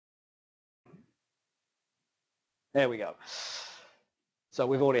There we go. So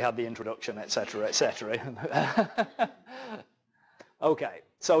we've already had the introduction, etc., etc. Okay,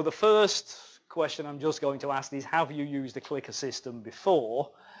 so the first question I'm just going to ask is, have you used a clicker system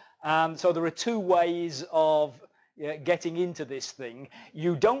before? And so there are two ways of getting into this thing.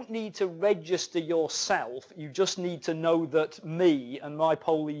 You don't need to register yourself, you just need to know that me and my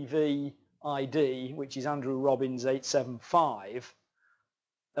PolEV ID, which is Andrew Robbins 875,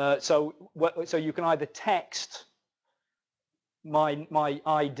 so you can either text my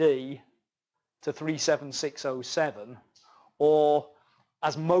ID to 37607, or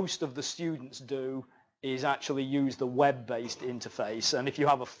as most of the students do, is actually use the web-based interface. And if you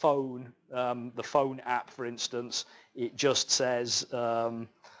have a phone, the phone app, for instance, it just says, you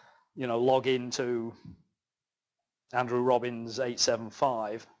know, log into Andrew Robbins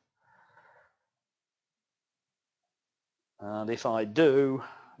 875. And if I do,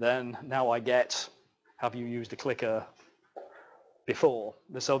 then now I get, have you used a clicker before?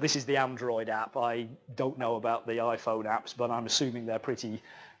 So this is the Android app. I don't know about the iPhone apps, but I'm assuming they're pretty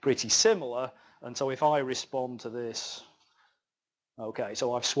similar. And so if I respond to this, okay,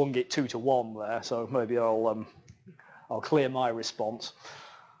 so I've swung it 2 to 1 there. So maybe I'll clear my response,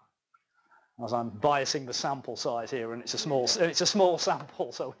 as I'm biasing the sample size here, and it's a small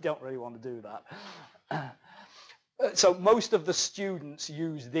sample, so we don't really want to do that. So most of the students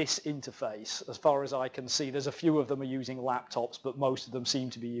use this interface, as far as I can see. There's a few of them are using laptops, but most of them seem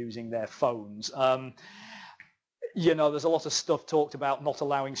to be using their phones. You know, there's a lot of stuff talked about not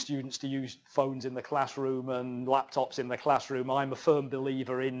allowing students to use phones in the classroom and laptops in the classroom. I'm a firm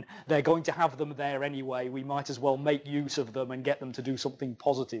believer in they're going to have them there anyway. We might as well make use of them and get them to do something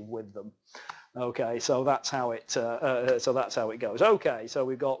positive with them. Okay, so that's how it goes. Okay, so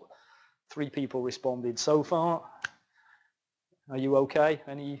we've got 3 people responded so far. Are you okay?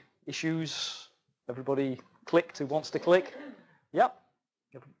 Any issues? Everybody clicked who wants to click? Yep.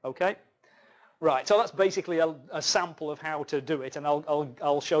 Okay. Right. So that's basically a sample of how to do it, and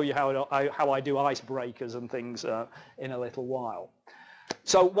I'll show you how I do icebreakers and things in a little while.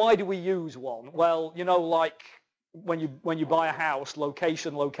 So why do we use one? Well, you know, like when you buy a house,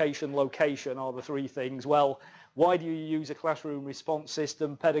 location, location, location are the 3 things. Well, why do you use a classroom response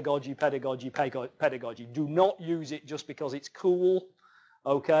system? Pedagogy, pedagogy, pedagogy. Do not use it just because it's cool.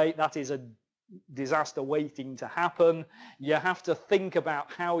 Okay, that is a disaster waiting to happen. You have to think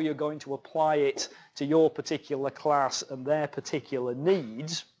about how you're going to apply it to your particular class and their particular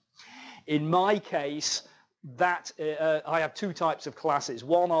needs. In my case, I have 2 types of classes.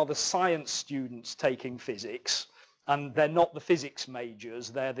 One are the science students taking physics, and they're not the physics majors,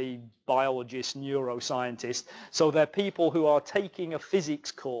 they're the biologists, neuroscientists. So they're people who are taking a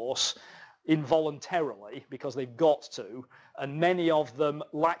physics course involuntarily because they've got to, and many of them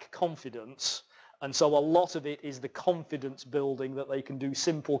lack confidence, and so a lot of it is the confidence building that they can do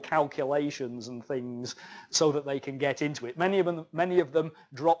simple calculations and things so that they can get into it. Many of them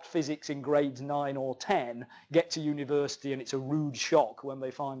dropped physics in grades 9 or 10, get to university, and it's a rude shock when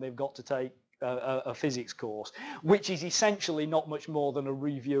they find they've got to take a physics course, which is essentially not much more than a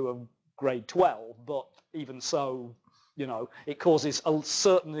review of grade 12, but even so, you know, it causes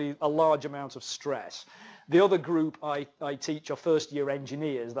certainly a large amount of stress. The other group I teach are first-year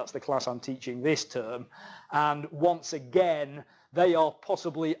engineers. That's the class I'm teaching this term, and once again, they are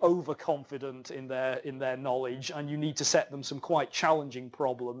possibly overconfident in their knowledge, and you need to set them some quite challenging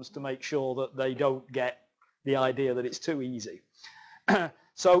problems to make sure that they don't get the idea that it's too easy.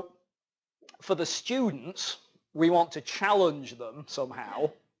 So for the students, we want to challenge them somehow.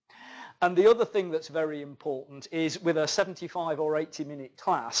 And the other thing that's very important is with a 75 or 80-minute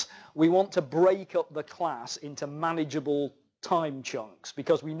class, we want to break up the class into manageable time chunks,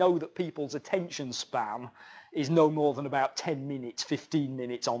 because we know that people's attention span is no more than about 10 minutes, 15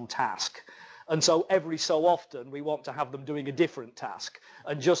 minutes on task. And so every so often we want to have them doing a different task,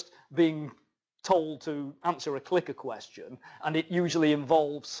 and just being told to answer a clicker question, and it usually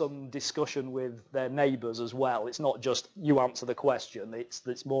involves some discussion with their neighbours as well. It's not just you answer the question,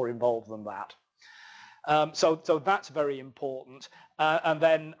 it's more involved than that. So that's very important, and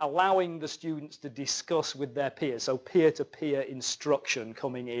then allowing the students to discuss with their peers, so peer-to-peer instruction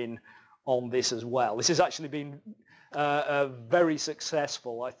coming in on this as well. This has actually been very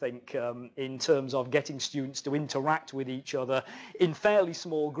successful, I think, in terms of getting students to interact with each other in fairly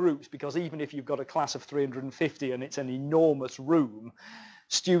small groups, because even if you've got a class of 350 and it's an enormous room,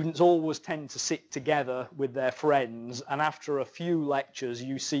 students always tend to sit together with their friends, and after a few lectures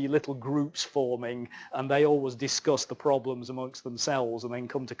you see little groups forming, and they always discuss the problems amongst themselves and then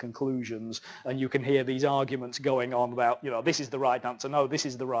come to conclusions, and you can hear these arguments going on about, you know, this is the right answer, no, this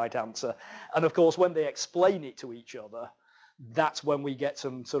is the right answer. And of course when they explain it to each other, that's when we get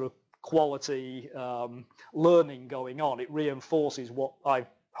some sort of quality learning going on. It reinforces what I've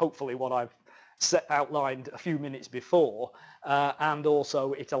outlined a few minutes before, and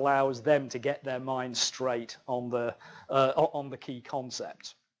also it allows them to get their minds straight on the key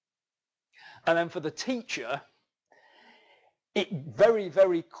concepts. And then for the teacher, it very,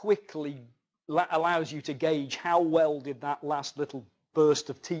 very quickly allows you to gauge how well did that last little burst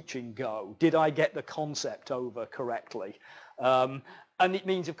of teaching go. Did I get the concept over correctly? And it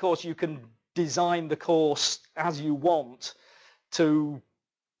means, of course, you can design the course as you want to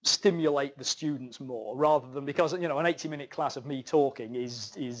stimulate the students more, rather than, because, you know, an 80-minute class of me talking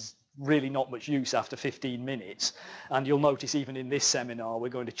is really not much use after 15 minutes. And you'll notice even in this seminar we're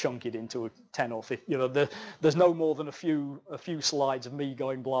going to chunk it into 10 or 15, you know, there's no more than a few slides of me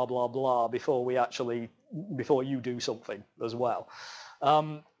going blah blah blah before you do something as well.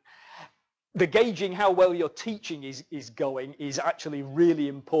 The gauging how well your teaching is going is actually really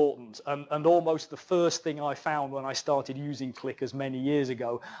important, and almost the first thing I found when I started using clickers many years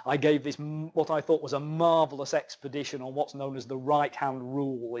ago. I gave this, what I thought was a marvelous expedition on what's known as the right-hand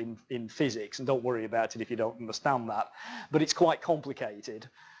rule in physics, and don't worry about it if you don't understand that, but it's quite complicated,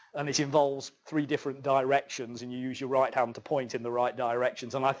 and it involves 3 different directions, and you use your right hand to point in the right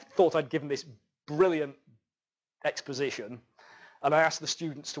directions. And I thought I'd given this brilliant exposition, and I asked the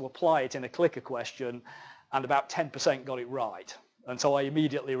students to apply it in a clicker question, and about 10% got it right. And so I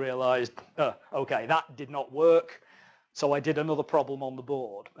immediately realized, okay, that did not work. So I did another problem on the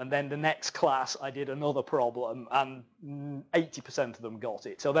board. And then the next class, I did another problem, and 80% of them got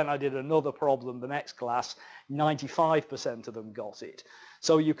it. So then I did another problem the next class, 95% of them got it.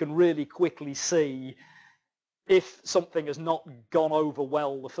 So you can really quickly see if something has not gone over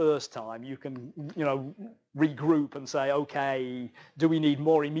well the first time, you can, you know, regroup and say, okay, do we need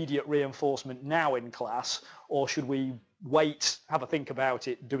more immediate reinforcement now in class, or should we wait, have a think about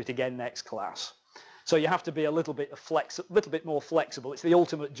it, do it again next class? So you have to be a little bit more flexible. It's the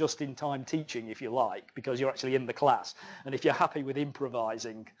ultimate just-in-time teaching, if you like, because you're actually in the class. And if you're happy with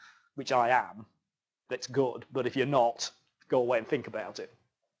improvising, which I am, that's good. But if you're not, go away and think about it.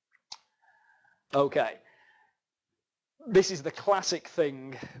 Okay. This is the classic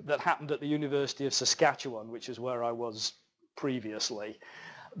thing that happened at the University of Saskatchewan, which is where I was previously.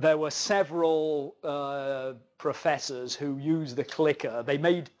 There were several professors who used the clicker. They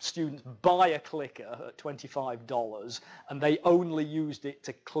made students buy a clicker at $25, and they only used it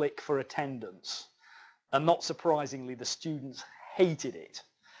to click for attendance. And not surprisingly, the students hated it,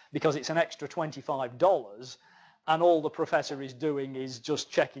 because it's an extra $25, and all the professor is doing is just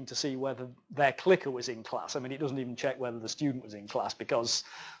checking to see whether their clicker was in class. I mean, it doesn't even check whether the student was in class, because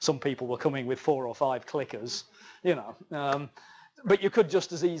some people were coming with 4 or 5 clickers, you know. But you could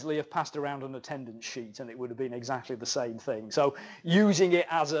just as easily have passed around an attendance sheet, and it would have been exactly the same thing. So using it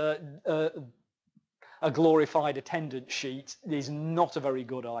as a glorified attendance sheet is not a very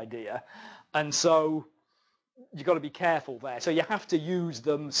good idea. And so you've got to be careful there. So you have to use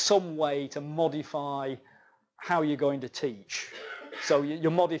them some way to modify how you're going to teach. So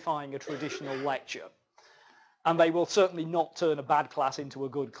you're modifying a traditional lecture, and they will certainly not turn a bad class into a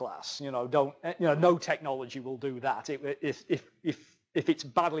good class. You know, no technology will do that. If it's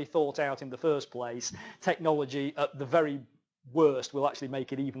badly thought out in the first place, technology at the very worst will actually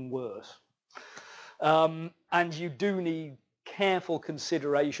make it even worse. And you do need careful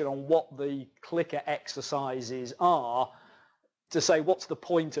consideration on what the clicker exercises are, to say, what's the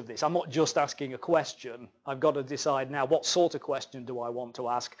point of this? I'm not just asking a question. I've got to decide now, what sort of question do I want to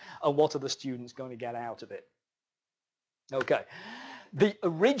ask, and what are the students going to get out of it? Okay. The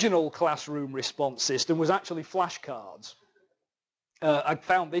original classroom response system was actually flashcards. I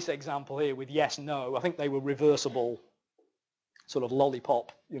found this example here with yes, no. I think they were reversible, sort of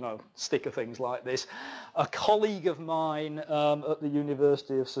lollipop, you know, sticker things like this. A colleague of mine at the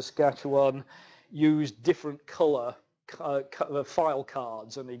University of Saskatchewan used different color file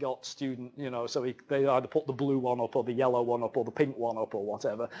cards, and he got student, you know, so they either put the blue one up or the yellow one up or the pink one up or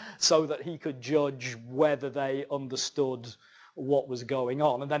whatever, so that he could judge whether they understood what was going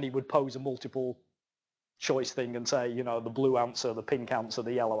on. And then he would pose a multiple choice thing and say, you know, the blue answer, the pink answer,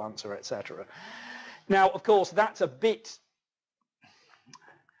 the yellow answer, etc. Now, of course, that's a bit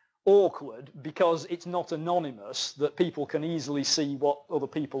awkward, because it's not anonymous, that people can easily see what other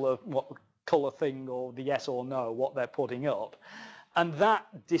people are, what color thing or the yes or no, what they're putting up. And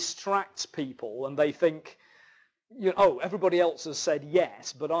that distracts people, and they think, oh, everybody else has said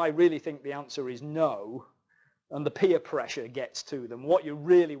yes, but I really think the answer is no. And the peer pressure gets to them. What you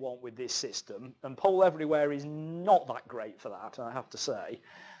really want with this system, and Poll Everywhere is not that great for that, I have to say.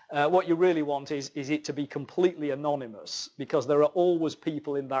 What you really want is it to be completely anonymous, because there are always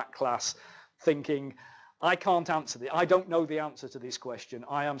people in that class thinking, I can't answer this. I don't know the answer to this question.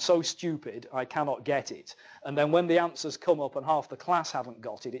 I am so stupid, I cannot get it. And then when the answers come up and half the class haven't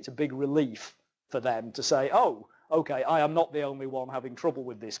got it, it's a big relief for them to say, oh, okay, I am not the only one having trouble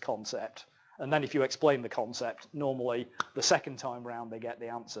with this concept. And then if you explain the concept, normally the second time round they get the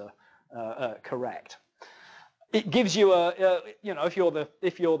answer correct. It gives you if you're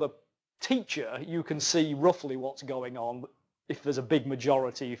the teacher, you can see roughly what's going on if there's a big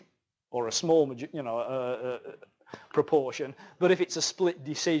majority or a small, proportion. But if it's a split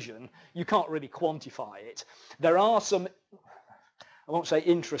decision, you can't really quantify it. There are some, I won't say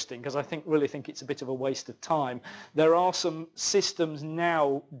interesting, because I really think it's a bit of a waste of time. There are some systems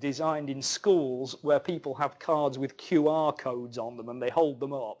now designed in schools where people have cards with QR codes on them, and they hold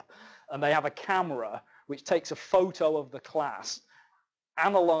them up, and they have a camera which takes a photo of the class,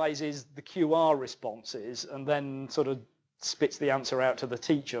 analyzes the QR responses, and then sort of spits the answer out to the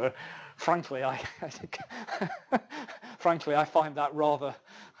teacher. Frankly, I find that rather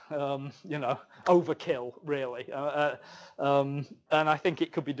overkill, really, and I think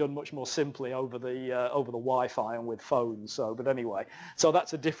it could be done much more simply over the Wi-Fi and with phones. So, but anyway, so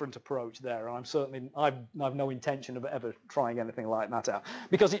that's a different approach there, and I've no intention of ever trying anything like that out,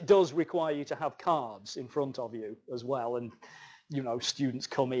 because it does require you to have cards in front of you as well, and students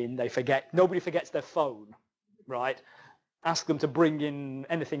come in, they forget. Nobody forgets their phone, right? Ask them to bring in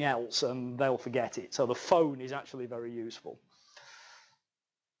anything else, and they'll forget it. So the phone is actually very useful.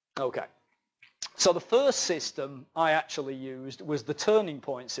 Okay, so the first system I actually used was the turning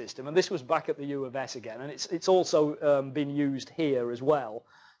point system, and this was back at the U of S again, and it's also been used here as well,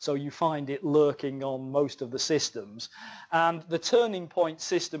 so you find it lurking on most of the systems. And the turning point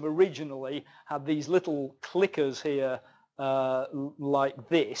system originally had these little clickers here like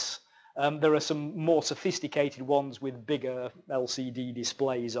this. There are some more sophisticated ones with bigger LCD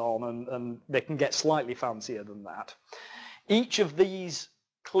displays on, and they can get slightly fancier than that. Each of these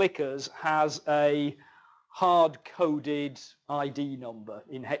clickers has a hard-coded ID number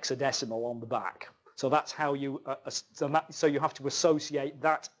in hexadecimal on the back. So that's how you so you have to associate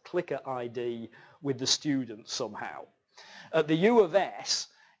that clicker ID with the student somehow. At the U of S,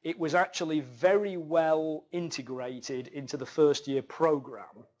 it was actually very well integrated into the first year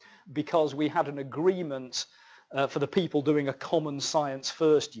program, because we had an agreement for the people doing a common science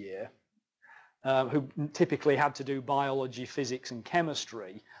first year, who typically had to do biology, physics and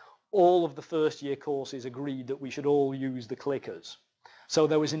chemistry. All of the first year courses agreed that we should all use the clickers. So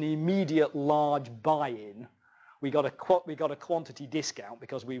there was an immediate large buy-in. We got a quantity discount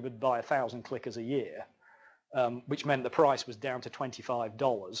because we would buy 1,000 clickers a year, which meant the price was down to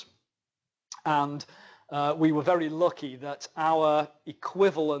 $25. And we were very lucky that our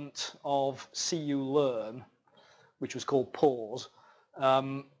equivalent of CU Learn, which was called Pause,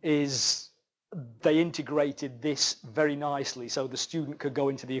 they integrated this very nicely, so the student could go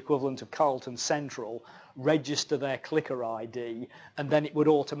into the equivalent of Carlton Central, register their clicker ID, and then it would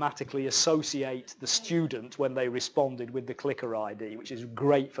automatically associate the student when they responded with the clicker ID, which is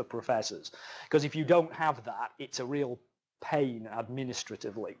great for professors, because if you don't have that, it's a real pain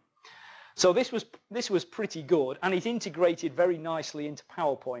administratively. So this was pretty good, and it integrated very nicely into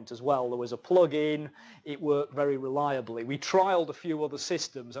PowerPoint as well. There was a plug-in, it worked very reliably. We trialed a few other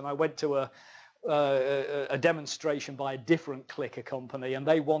systems, and I went to a demonstration by a different clicker company, and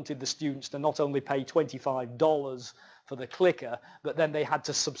they wanted the students to not only pay $25 for the clicker, but then they had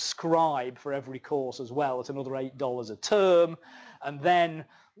to subscribe for every course as well at another $8 a term. And then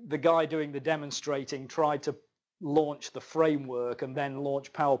the guy doing the demonstrating tried to launch the framework and then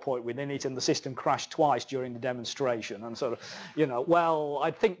launch PowerPoint within it, and the system crashed twice during the demonstration, and sort of, well,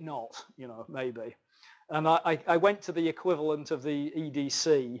 I think not, maybe. And I went to the equivalent of the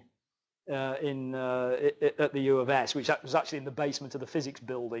EDC at the U of S, which was actually in the basement of the physics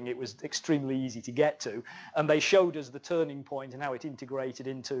building. It was extremely easy to get to, and they showed us the turning point and how it integrated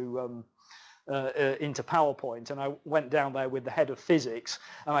into PowerPoint, and I went down there with the head of physics,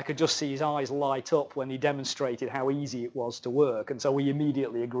 and I could just see his eyes light up when he demonstrated how easy it was to work, and so we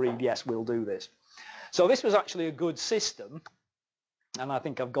immediately agreed, yes, we'll do this. So this was actually a good system, and I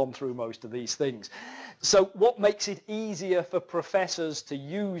think I've gone through most of these things. So what makes it easier for professors to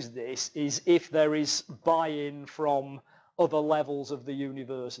use this is if there is buy-in from other levels of the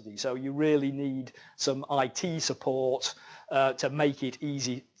university. So you really need some IT support to make it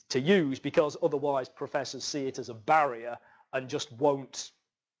easy to use, because otherwise professors see it as a barrier and just won't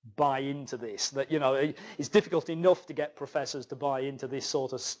buy into this. That, you know, it's difficult enough to get professors to buy into this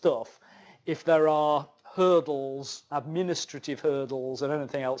sort of stuff. If there are hurdles, administrative hurdles and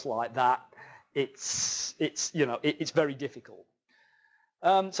anything else like that, it's very difficult.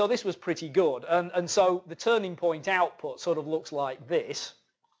 So this was pretty good, and so the turning point output sort of looks like this.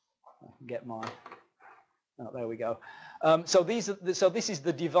 Get my, oh, there we go. So this is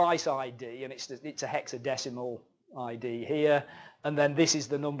the device ID, and it's a hexadecimal ID here, and then this is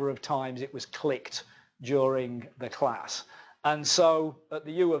the number of times it was clicked during the class. And so at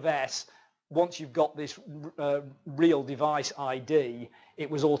the U of S, once you've got this real device ID, it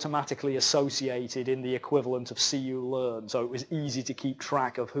was automatically associated in the equivalent of CU Learn, so it was easy to keep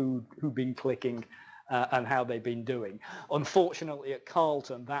track of who'd been clicking and how they'd been doing. Unfortunately at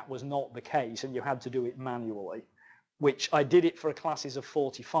Carleton that was not the case, and you had to do it manually, which I did it for classes of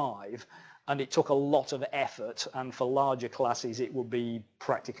 45, and it took a lot of effort, and for larger classes it would be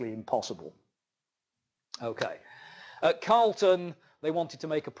practically impossible. Okay. At Carleton, they wanted to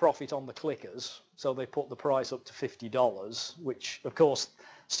make a profit on the clickers, so they put the price up to $50, which of course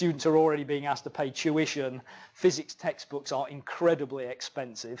students are already being asked to pay tuition. Physics textbooks are incredibly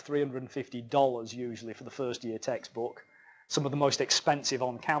expensive, $350 usually for the first year textbook, some of the most expensive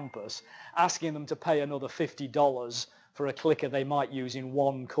on campus. Asking them to pay another $50 for a clicker they might use in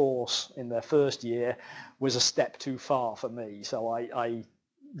one course in their first year was a step too far for me, so I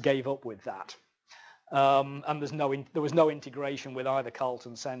gave up with that. And there was no integration with either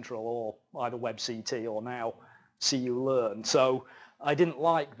Carleton Central or either WebCT or now CU Learn, so I didn't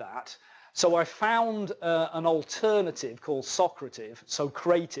like that. So I found an alternative called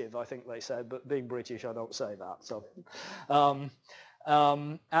Socrative, I think they said, but being British I don't say that. So,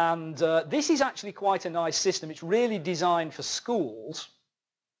 this is actually quite a nice system. It's really designed for schools.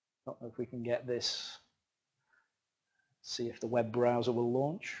 I don't know if we can get this. See if the web browser will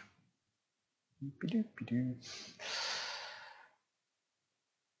launch.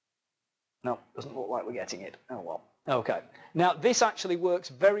 No, doesn't look like we're getting it. Oh well. Okay. Now this actually works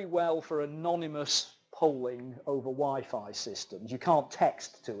very well for anonymous polling over Wi-Fi systems. You can't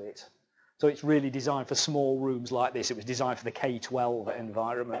text to it. So it's really designed for small rooms like this. It was designed for the K-12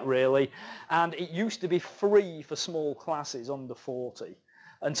 environment really. And it used to be free for small classes under 40.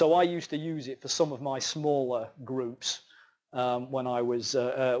 And so I used to use it for some of my smaller groups when I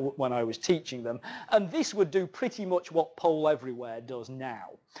was teaching them, and this would do pretty much what Poll Everywhere does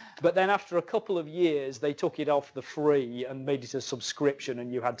now. But then after a couple of years they took it off the free and made it a subscription,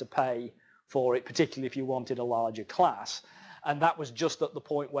 and you had to pay for it, particularly if you wanted a larger class. And that was just at the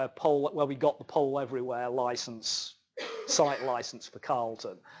point where we got the Poll Everywhere license, site license for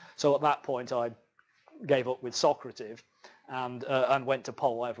Carleton. So at that point I gave up with Socrative and went to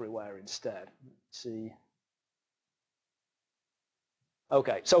Poll Everywhere instead. Let's see.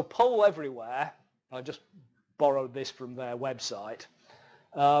 Okay, so Poll Everywhere, I just borrowed this from their website.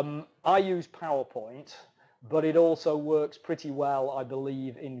 I use PowerPoint, but it also works pretty well, I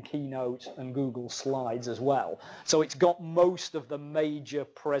believe, in Keynote and Google Slides as well. So it's got most of the major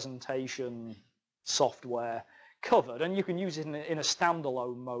presentation software covered, and you can use it in a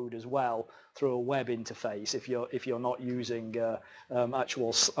standalone mode as well through a web interface if you're not using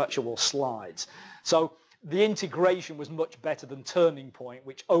actual slides. So the integration was much better than Turning Point,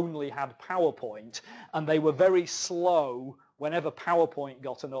 which only had PowerPoint, and they were very slow. Whenever PowerPoint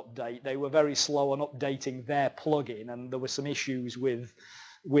got an update, they were very slow on updating their plugin, and there were some issues with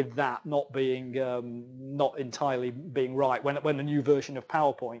that not being not entirely being right. When a new version of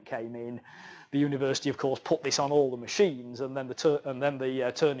PowerPoint came in, the university, of course, put this on all the machines, and then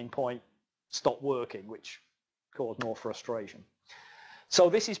the Turning Point stopped working, which caused more frustration. So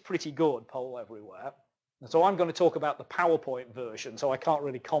this is pretty good, Poll Everywhere. So I'm going to talk about the PowerPoint version, so I can't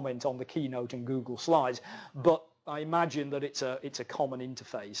really comment on the Keynote and Google Slides, but I imagine that it's a common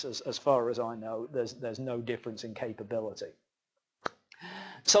interface. As far as I know, there's no difference in capability.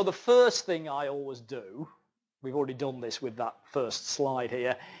 So the first thing I always do, we've already done this with that first slide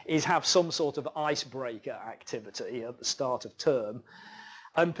here, is have some sort of icebreaker activity at the start of term.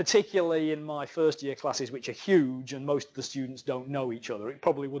 And particularly in my first year classes, which are huge and most of the students don't know each other. It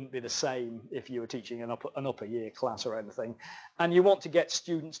probably wouldn't be the same if you were teaching an upper year class or anything. And you want to get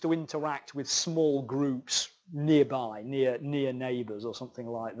students to interact with small groups nearby, near neighbours or something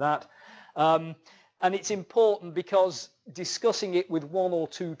like that. And it's important because discussing it with one or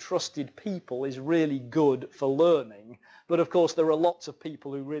two trusted people is really good for learning. But of course, there are lots of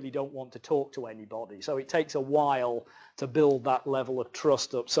people who really don't want to talk to anybody. So it takes a while to build that level of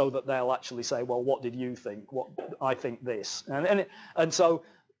trust up so that they'll actually say, well, what did you think? What, I think this. And so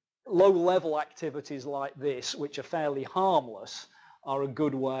low-level activities like this, which are fairly harmless, are a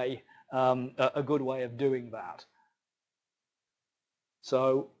good way of doing that.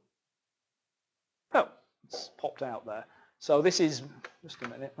 So, oh, it's popped out there. So this is, just a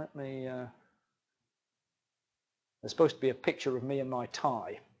minute, let me, there's supposed to be a picture of me and my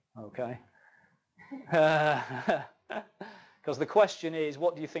tie, okay? Because the question is,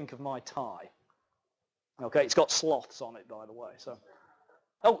 what do you think of my tie? Okay, it's got sloths on it, by the way, so.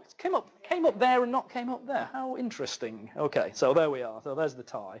 Oh, it came up there and not came up there. How interesting. Okay, so there we are. So there's the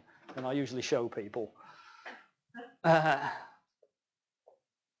tie, and I usually show people. I've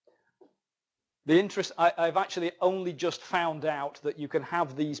actually only just found out that you can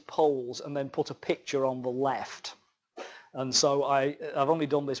have these poles and then put a picture on the left. And so I've only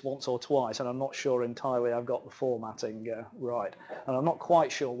done this once or twice, and I'm not sure entirely I've got the formatting right. And I'm not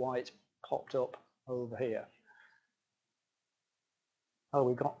quite sure why it's popped up over here. Oh,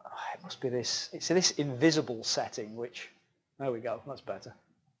 we've got, it must be this, it's this invisible setting, which, there we go, that's better.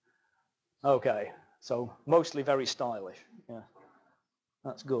 Okay, so mostly very stylish, yeah,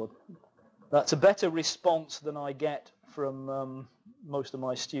 that's good. That's a better response than I get from most of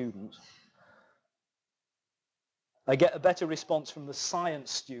my students. I get a better response from the science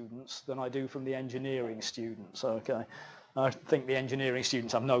students than I do from the engineering students, okay. I think the engineering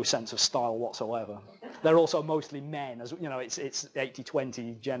students have no sense of style whatsoever. They're also mostly men, as you know, it's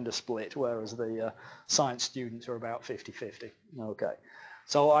 80-20 gender split, whereas the science students are about 50-50. Okay,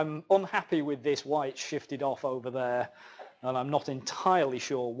 so I'm unhappy with this, why it's shifted off over there, and I'm not entirely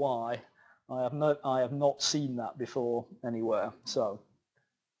sure why. I have not seen that before anywhere. So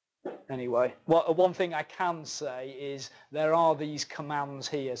anyway, well, one thing I can say is there are these commands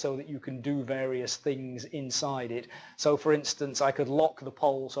here so that you can do various things inside it. So for instance, I could lock the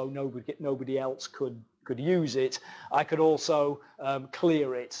poll so nobody else could use it. I could also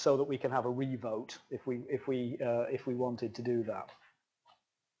clear it so that we can have a revote if we wanted to do that.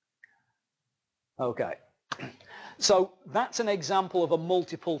 Okay. So that's an example of a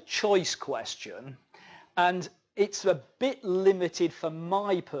multiple choice question, and it's a bit limited for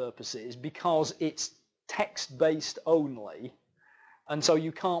my purposes because it's text-based only, and so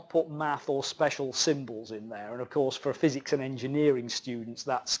you can't put math or special symbols in there. And of course, for physics and engineering students,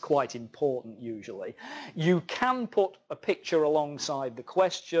 that's quite important usually. You can put a picture alongside the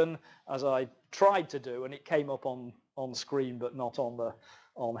question, as I tried to do, and it came up on screen but not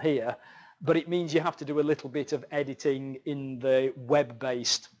on here. But it means you have to do a little bit of editing in the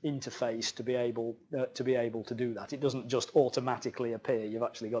web-based interface to be able to do that. It doesn't just automatically appear. You've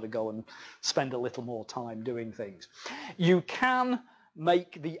actually got to go and spend a little more time doing things. You can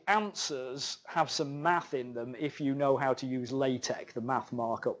make the answers have some math in them if you know how to use LaTeX, the math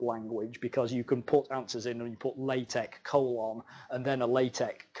markup language, because you can put answers in and you put LaTeX : and then a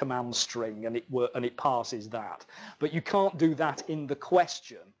LaTeX command string, and it parses that. But you can't do that in the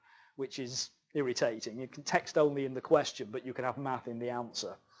question, which is irritating. You can text only in the question, but you can have math in the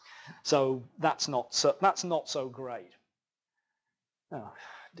answer. So that's not so great. Oh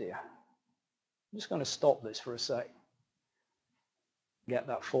dear. I'm just going to stop this for a sec. Get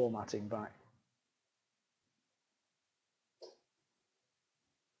that formatting back.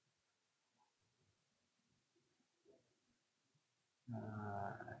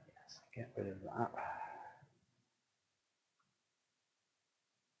 Yes, get rid of that.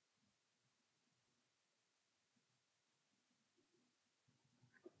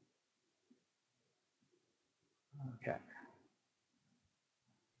 Okay.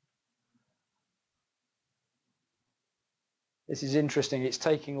 This is interesting. It's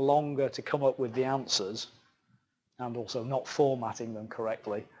taking longer to come up with the answers and also not formatting them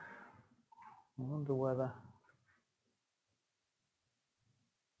correctly. I wonder whether...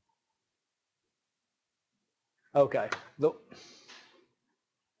 Okay, look.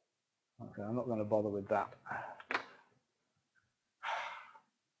 Okay, I'm not going to bother with that.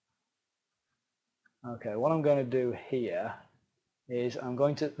 Okay, what I'm going to do here is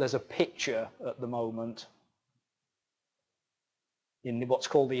there's a picture at the moment in what's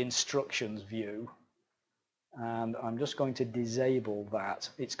called the instructions view, and I'm just going to disable that.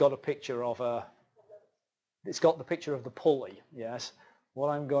 It's got a picture of it's got the picture of the pulley, yes. What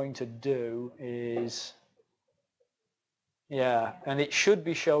I'm going to do is, yeah, and it should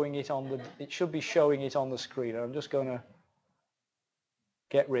be showing it on the screen. I'm just going to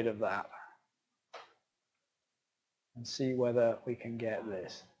get rid of that. and see whether we can get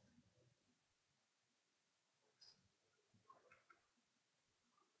this.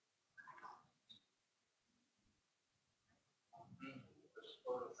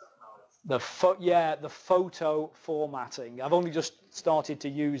 The photo formatting. I've only just started to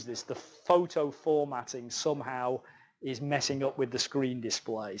use this. The photo formatting somehow is messing up with the screen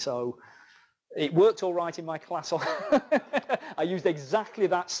display. So it worked all right in my class. I used exactly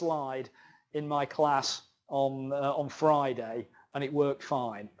that slide in my class on Friday, and it worked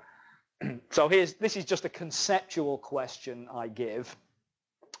fine. So this is just a conceptual question I give.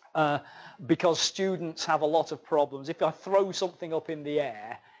 Because students have a lot of problems. If I throw something up in the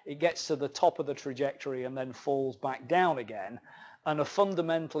air, it gets to the top of the trajectory and then falls back down again. And a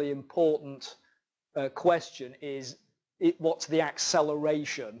fundamentally important question is, what's the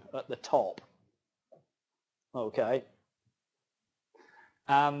acceleration at the top? Okay.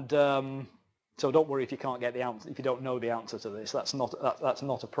 And so don't worry if you can't get the answer, if you don't know the answer to this. That's not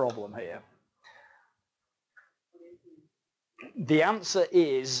a problem here. The answer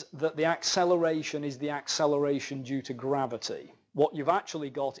is that the acceleration is the acceleration due to gravity. What you've actually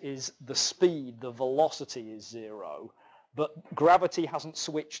got is the speed, the velocity is 0, but gravity hasn't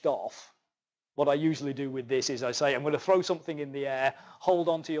switched off. What I usually do with this is I say, I'm going to throw something in the air, hold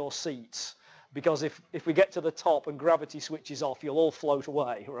on to your seats, because if we get to the top and gravity switches off, you'll all float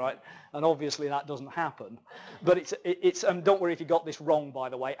away, right? And obviously that doesn't happen. But it's don't worry if you got this wrong, by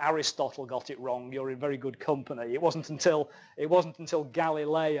the way. Aristotle got it wrong. You're in very good company. It wasn't until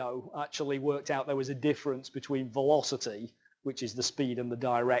Galileo actually worked out there was a difference between velocity, which is the speed and the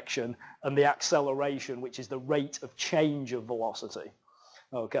direction, and the acceleration, which is the rate of change of velocity.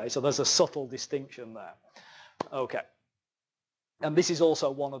 Okay, so there's a subtle distinction there. Okay. And this is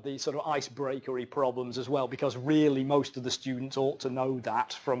also one of the sort of icebreakery problems as well, because really most of the students ought to know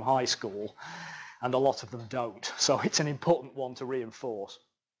that from high school, and a lot of them don't. So it's an important one to reinforce.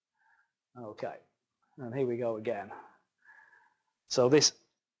 Okay, and here we go again. So this,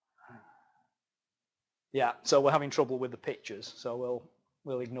 yeah, so we're having trouble with the pictures, so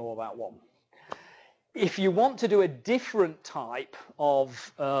we'll ignore that one. If you want to do a different type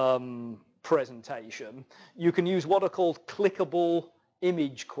of presentation, you can use what are called clickable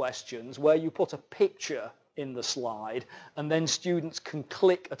image questions, where you put a picture in the slide and then students can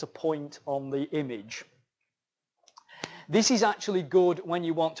click at a point on the image. This is actually good when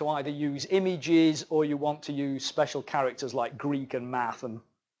you want to either use images or you want to use special characters like Greek and math and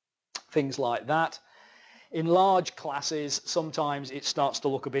things like that. In large classes, sometimes it starts to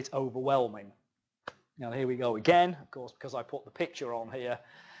look a bit overwhelming. Now here we go again, of course, because I put the picture on here.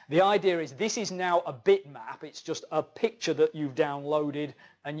 The idea is this is now a bitmap. It's just a picture that you've downloaded,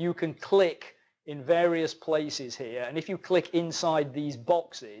 and you can click in various places here. And if you click inside these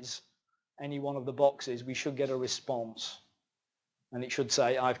boxes, any one of the boxes, we should get a response. And it should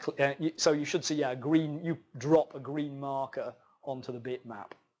say, so you should see, yeah, green, you drop a green marker onto the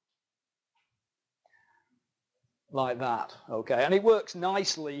bitmap. Like that, okay. And it works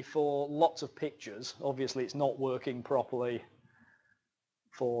nicely for lots of pictures. Obviously, it's not working properly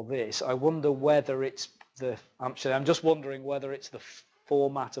for this. I wonder whether it's I'm just wondering whether it's the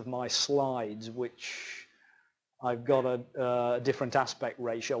format of my slides, which I've got a different aspect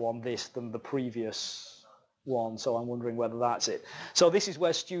ratio on this than the previous one, so I'm wondering whether that's it. So this is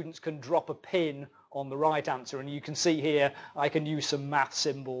where students can drop a pin on the right answer, and you can see here I can use some math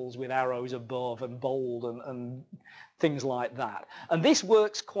symbols with arrows above and bold and things like that. And this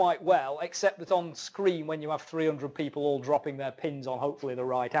works quite well, except that on screen, when you have 300 people all dropping their pins on hopefully the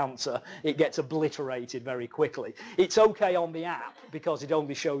right answer, it gets obliterated very quickly. It's okay on the app because it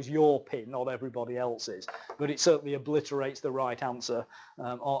only shows your pin, not everybody else's, but it certainly obliterates the right answer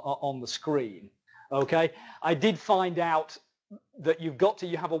on the screen. Okay, I did find out that you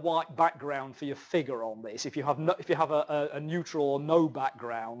have a white background for your figure on this. If you have a neutral or no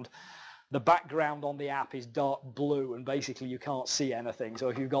background, the background on the app is dark blue, and basically you can't see anything. So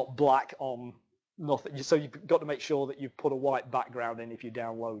if you've got black on nothing, so you've got to make sure that you've put a white background in if you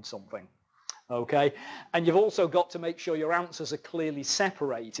download something. Okay, and you've also got to make sure your answers are clearly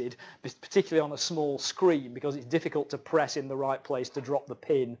separated, particularly on a small screen, because it's difficult to press in the right place to drop the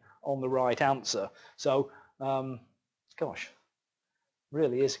pin on the right answer. So, gosh,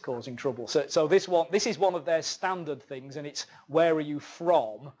 really is causing trouble. So this is one of their standard things, and it's where are you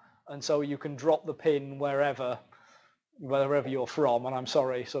from, and so you can drop the pin wherever you're from. And I'm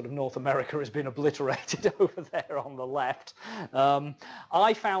sorry, sort of North America has been obliterated over there on the left.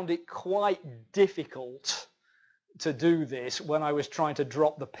 I found it quite difficult to do this when I was trying to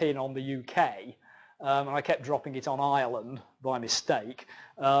drop the pin on the UK. And I kept dropping it on Ireland by mistake.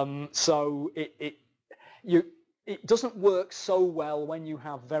 So it doesn't work so well when you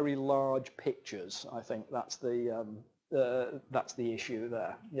have very large pictures. I think that's the issue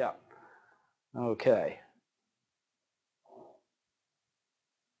there. Yeah. Okay.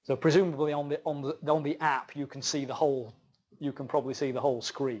 So presumably on the app you can see the whole. You can probably see the whole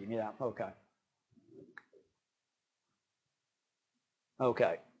screen. Yeah. Okay.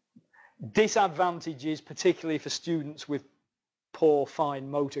 Okay. Disadvantages, particularly for students with poor fine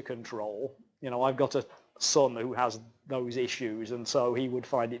motor control. You know, I've got a son who has those issues, and so he would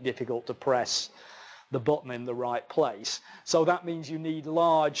find it difficult to press the button in the right place. So that means you need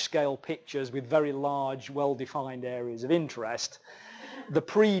large-scale pictures with very large, well-defined areas of interest. The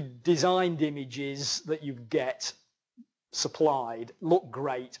pre-designed images that you get supplied look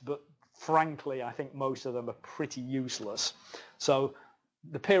great, but frankly, I think most of them are pretty useless. So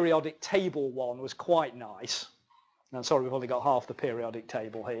the periodic table one was quite nice. Now, sorry, we've only got half the periodic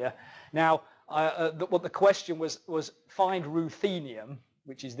table here. Now, what the question was find ruthenium,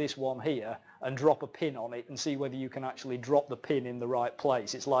 which is this one here, and drop a pin on it and see whether you can actually drop the pin in the right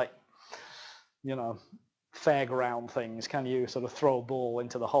place. It's like, you know, fairground things. Can you sort of throw a ball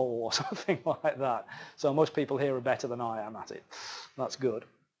into the hole or something like that? So most people here are better than I am at it. That's good.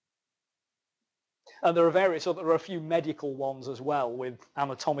 And there are various, so there are a few medical ones as well with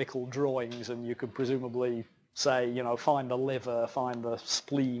anatomical drawings, and you could presumably say, you know, find the liver, find the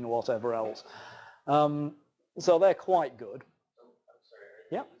spleen, whatever else. So they're quite good.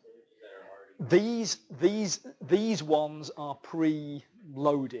 Yeah. These ones are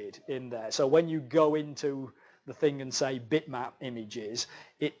pre-loaded in there. So when you go into the thing and say bitmap images,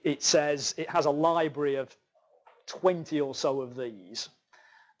 it says it has a library of 20 or so of these.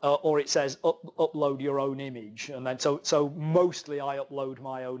 Or it says upload your own image, and then so mostly I upload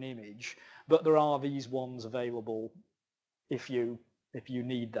my own image, but there are these ones available if you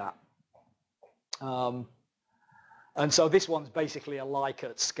need that. And so this one's basically a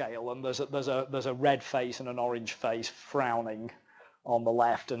Likert scale, and there's a red face and an orange face frowning on the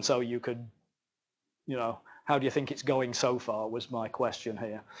left, and so you could, you know, how do you think it's going so far was my question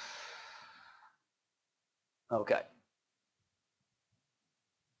here. Okay.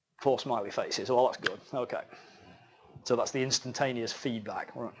 4 smiley faces. Well, that's good. Okay. So that's the instantaneous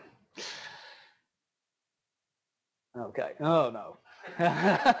feedback. Right. Okay. Oh, no.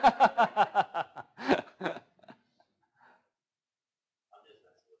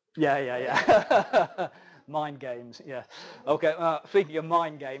 Yeah. Mind games, yeah. Okay, speaking of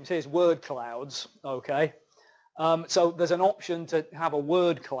mind games, here's word clouds, okay. So there's an option to have a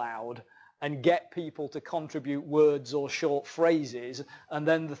word cloud and get people to contribute words or short phrases, and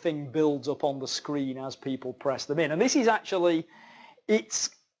then the thing builds up on the screen as people press them in. And this is actually, it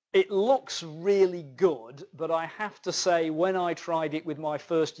looks really good, but I have to say when I tried it with my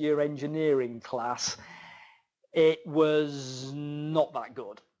first year engineering class, it was not that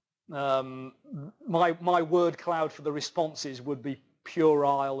good. My word cloud for the responses would be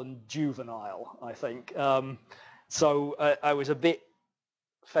puerile and juvenile, I think. So I was a bit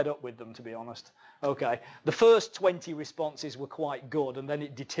fed up with them, to be honest. Okay, the first 20 responses were quite good, and then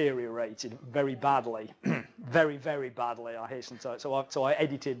it deteriorated very badly, very, very badly, I hasten to say. So I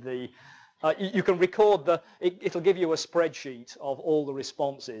edited the, you can record it'll give you a spreadsheet of all the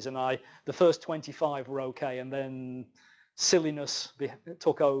responses, and the first 25 were okay, and then silliness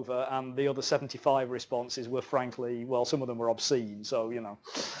took over, and the other 75 responses were frankly, well, some of them were obscene, so, you know.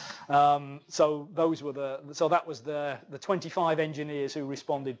 So those were so that was the 25 engineers who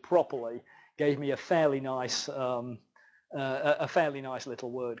responded properly gave me a fairly nice little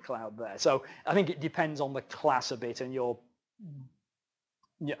word cloud there. So I think it depends on the class a bit, and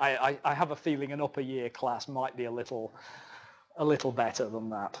I have a feeling an upper year class might be a little better than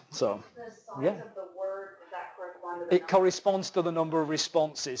that. So the size yeah. of the word, does that correspond to the It corresponds to the number of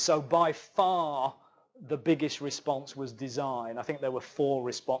responses. So by far the biggest response was design. I think there were 4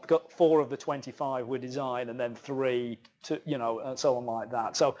 of the 25 were design, and then 3 to, you know, and so on like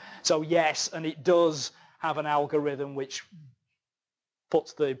that. So yes, and it does have an algorithm which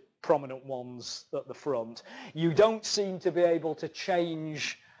puts the prominent ones at the front. You don't seem to be able to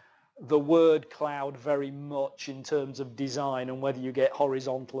change the word cloud very much in terms of design and whether you get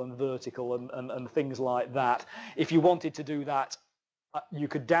horizontal and vertical and things like that. If you wanted to do that, you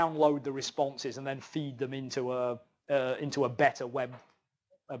could download the responses and then feed them into a better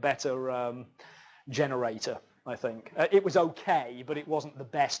generator, I think. It was okay, but it wasn't the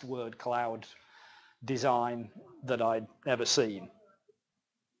best word cloud design that I'd ever seen.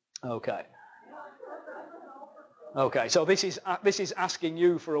 Okay. Okay, so this is asking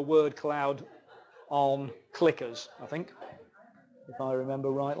you for a word cloud on clickers, I think, if I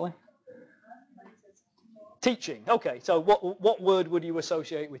remember rightly. Teaching. Okay, so what word would you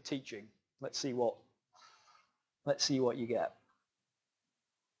associate with teaching? Let's see what you get.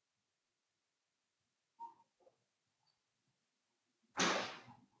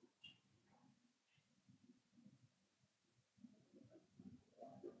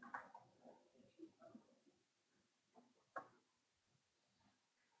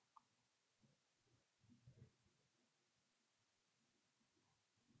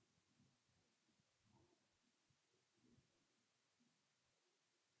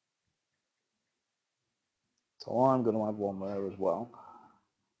 So I'm going to have one there as well.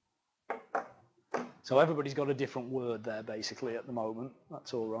 So everybody's got a different word there basically at the moment.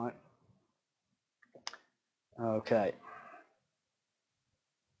 That's all right. Okay.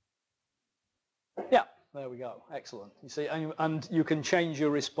 Yeah, there we go. Excellent. You see, and you can change your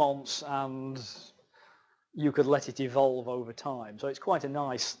response and you could let it evolve over time. So it's quite a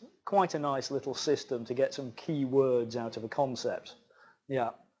nice little system to get some key words out of a concept. Yeah.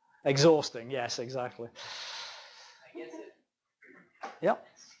 Exhausting, yes, exactly. I guess it. Yeah.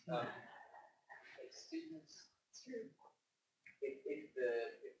 Students, if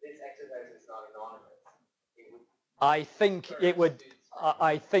this exercise is not anonymous, it would. I think it would.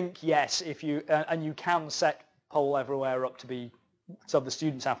 I think yes. If you and you can set Poll Everywhere up to be so the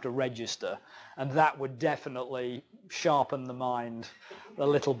students have to register, and that would definitely sharpen the mind a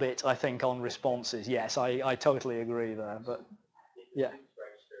little bit. I think on responses. Yes, I totally agree there. But yeah.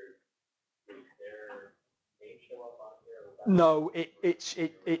 No,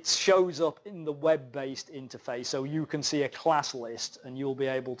 it shows up in the web-based interface, so you can see a class list and you'll be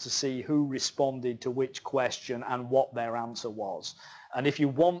able to see who responded to which question and what their answer was. And if you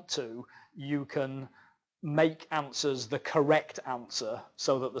want to, you can make answers the correct answer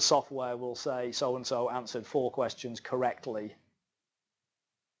so that the software will say so-and-so answered 4 questions correctly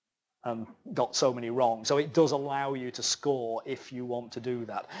and got so many wrong. So it does allow you to score if you want to do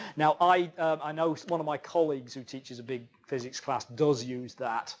that. Now, I know one of my colleagues who teaches a big physics class does use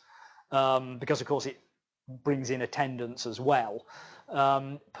that because, of course, it brings in attendance as well.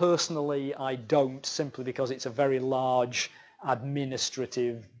 Personally, I don't, simply because it's a very large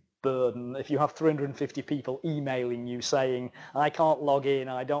administrative burden. If you have 350 people emailing you saying, I can't log in,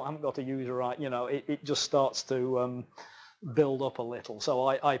 I haven't got a user right, you know, it just starts to build up a little. So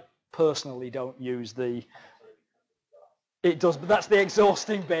I personally don't use the, it does, but that's the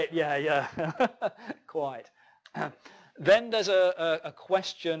exhausting bit, yeah, quite. Then there's a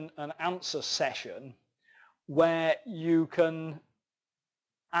question and answer session where you can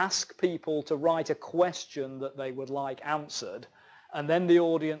ask people to write a question that they would like answered, and then the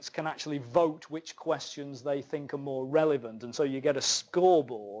audience can actually vote which questions they think are more relevant, and so you get a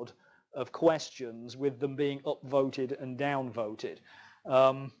scoreboard of questions with them being upvoted and downvoted.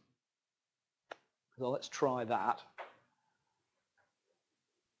 So let's try that.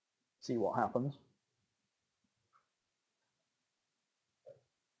 See what happens.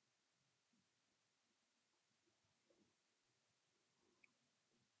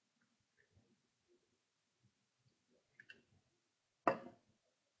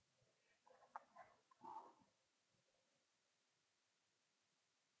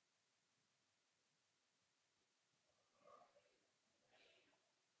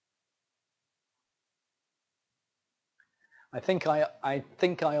 I think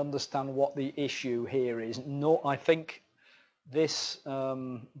I understand what the issue here is. No, I think this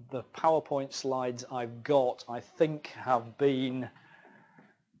the PowerPoint slides I've got have been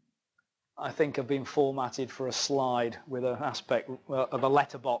formatted for a slide with an aspect of a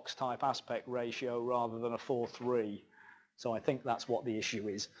letterbox type aspect ratio rather than a 4:3. So I think that's what the issue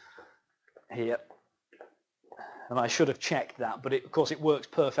is here. And I should have checked that, but of course it works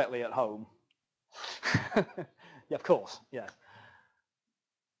perfectly at home. Yeah, of course, yeah.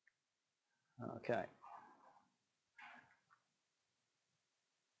 Okay.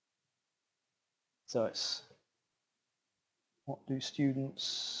 So it's, what do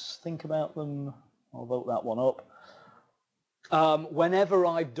students think about them? I'll vote that one up. Whenever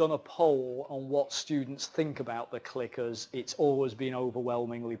I've done a poll on what students think about the clickers, it's always been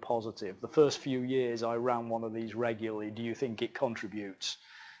overwhelmingly positive. The first few years I ran one of these regularly. Do you think it contributes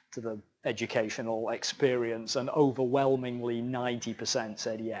to the educational experience? And overwhelmingly 90%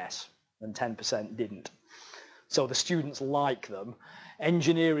 said yes, and 10% didn't. So the students like them.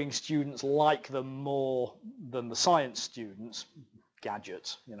 Engineering students like them more than the science students.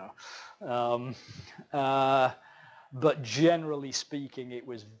 Gadgets, you know. But generally speaking, it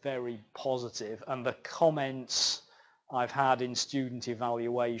was very positive, and the comments I've had in student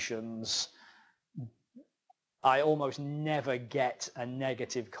evaluations I almost never get a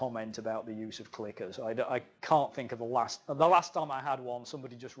negative comment about the use of clickers. I can't think of the last time I had one,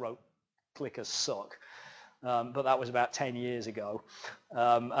 somebody just wrote clickers suck, but that was about 10 years ago,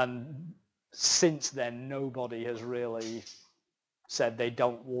 and since then nobody has really said they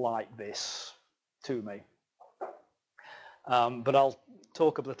don't like this to me. But I'll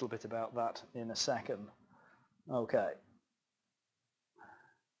talk a little bit about that in a second. Okay.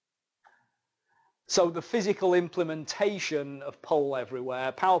 So the physical implementation of Poll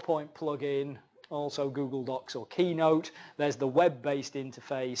Everywhere, PowerPoint plugin, also Google Docs or Keynote. There's the web-based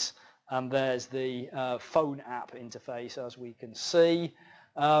interface, and there's the phone app interface, as we can see.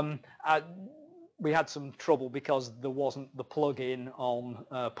 We had some trouble because there wasn't the plugin on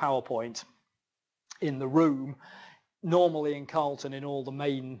PowerPoint in the room. Normally in Carlton, in all the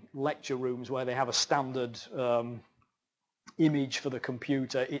main lecture rooms where they have a standard image for the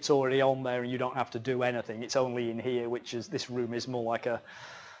computer, it's already on there and you don't have to do anything. It's only in here, which is, this room is more like a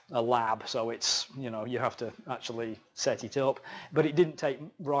lab, so it's, you know, you have to actually set it up. But it didn't take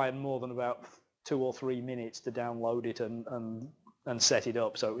Brian more than about 2 or 3 minutes to download it and set it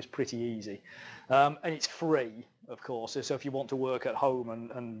up, so it was pretty easy. And it's free, of course, so if you want to work at home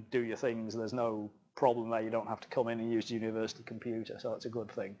and do your things, there's no problem there. You don't have to come in and use the university computer, so that's a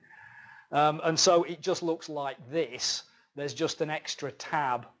good thing. And so it just looks like this. There's just an extra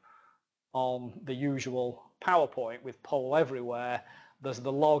tab on the usual PowerPoint with Poll Everywhere. There's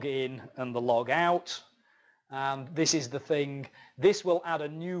the log in and the log out. And this is the thing. This will add a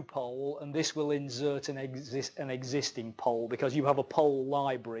new poll, and this will insert an existing poll, because you have a poll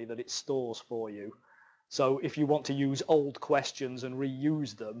library that it stores for you. So if you want to use old questions and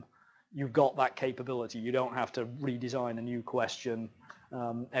reuse them, you've got that capability. You don't have to redesign a new question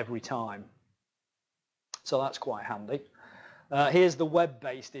every time. So that's quite handy. Here's the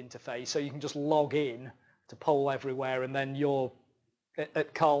web-based interface, so you can just log in to Poll Everywhere, and then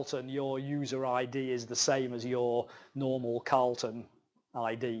at Carlton, your user ID is the same as your normal Carlton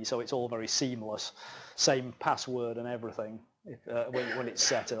ID, so it's all very seamless. Same password and everything when it's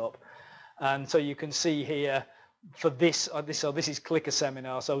set up. And so you can see here for this, so this is Clicker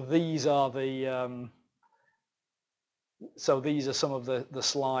Seminar. So these are the these are some of the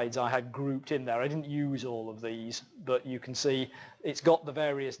slides I had grouped in there. I didn't use all of these, but you can see it's got the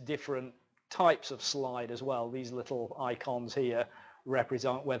various different types of slide as well. These little icons here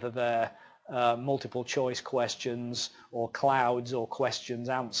represent whether they're multiple choice questions or clouds or questions,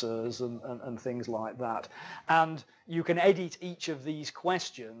 answers, and things like that. And you can edit each of these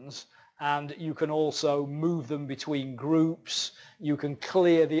questions, and you can also move them between groups. You can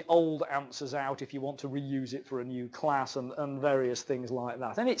clear the old answers out if you want to reuse it for a new class, and various things like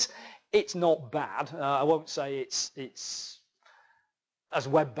that. And it's not bad. I won't say it's as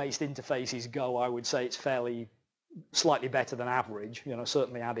web-based interfaces go, I would say it's slightly better than average, you know,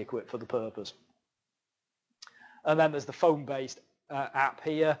 certainly adequate for the purpose. And then there's the phone-based app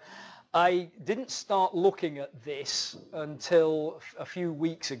here. I didn't start looking at this until a few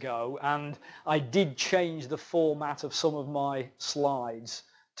weeks ago, and I did change the format of some of my slides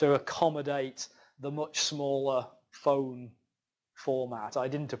to accommodate the much smaller phone format. I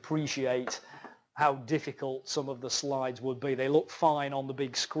didn't appreciate how difficult some of the slides would be. They look fine on the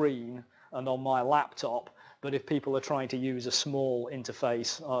big screen and on my laptop, but if people are trying to use a small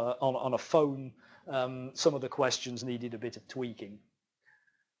interface on a phone, some of the questions needed a bit of tweaking.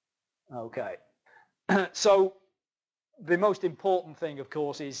 Okay, so the most important thing, of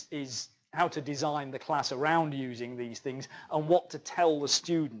course, is how to design the class around using these things and what to tell the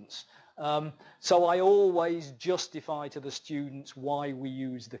students. So I always justify to the students why we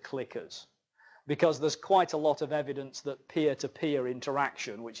use the clickers, because there's quite a lot of evidence that peer-to-peer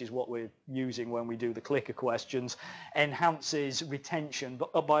interaction, which is what we're using when we do the clicker questions, enhances retention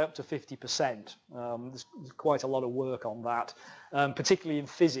by up to 50%. There's quite a lot of work on that, particularly in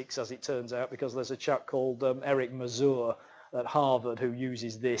physics, as it turns out, because there's a chap called Eric Mazur at Harvard who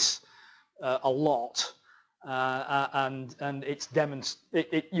uses this a lot, and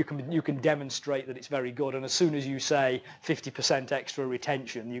you can demonstrate that it's very good. And as soon as you say 50% extra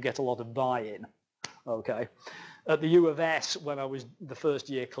retention, you get a lot of buy-in. Okay. At the U of S, when I was the first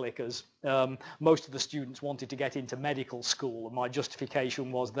year clickers, most of the students wanted to get into medical school, and my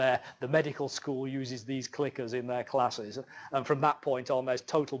justification was the medical school uses these clickers in their classes, and from that point on there's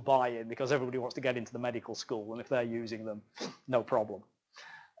total buy-in because everybody wants to get into the medical school, and if they're using them, no problem.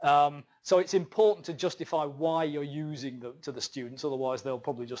 So it's important to justify why you're using them to the students, otherwise they'll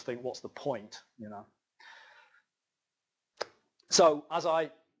probably just think, what's the point, you know? So as I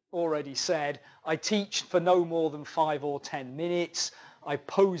already said, I teach for no more than 5 or 10 minutes. I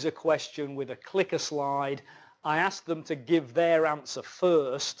pose a question with a clicker slide. I ask them to give their answer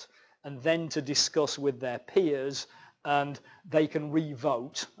first and then to discuss with their peers, and they can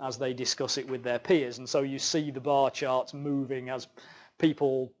re-vote as they discuss it with their peers. And so you see the bar charts moving as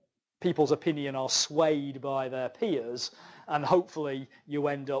people's opinion are swayed by their peers, and hopefully you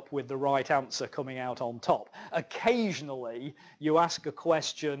end up with the right answer coming out on top. Occasionally you ask a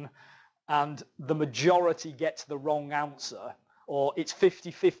question and the majority gets the wrong answer, or it's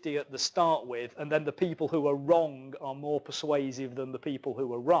 50-50 at the start with, and then the people who are wrong are more persuasive than the people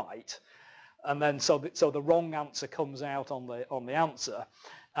who are right. And then so the wrong answer comes out on the answer.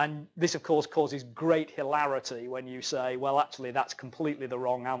 And this, of course, causes great hilarity when you say, well, actually, that's completely the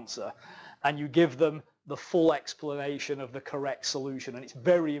wrong answer. And you give them the full explanation of the correct solution. And it's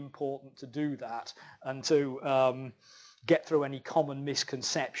very important to do that and to get through any common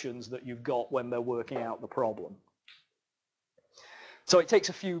misconceptions that you've got when they're working out the problem. So it takes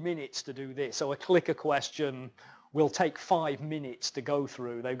a few minutes to do this. So a clicker question will take 5 minutes to go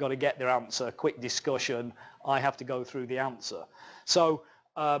through. They've got to get their answer, quick discussion. I have to go through the answer. So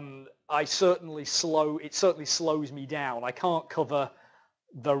it certainly slows me down. I can't cover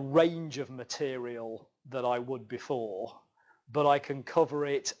the range of material that I would before, but I can cover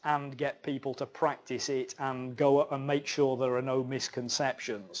it and get people to practice it and go and make sure there are no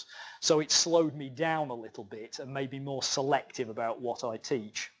misconceptions. So it slowed me down a little bit and made me more selective about what I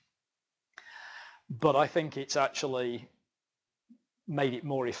teach. But I think it's actually made it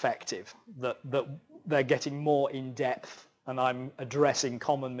more effective, that they're getting more in depth and I'm addressing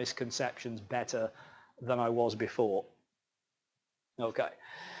common misconceptions better than I was before. Okay.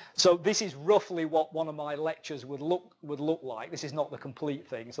 So this is roughly what one of my lectures would look like. This is not the complete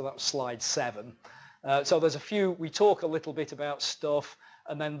thing, so that's slide 7. So there's a few, we talk a little bit about stuff,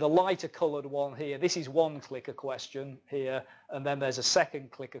 and then the lighter coloured one here, this is one clicker question here, and then there's a second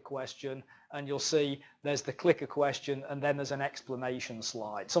clicker question, and you'll see there's the clicker question, and then there's an explanation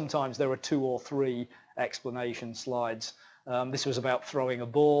slide. Sometimes there are 2 or 3 explanation slides. This was about throwing a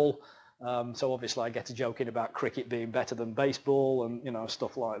ball. So obviously I get to joke in about cricket being better than baseball and, you know,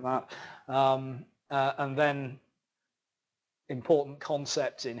 stuff like that. And then important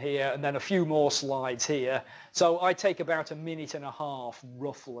concepts in here, and then a few more slides here. So I take about 1.5 minutes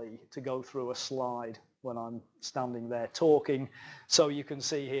roughly to go through a slide when I'm standing there talking. So you can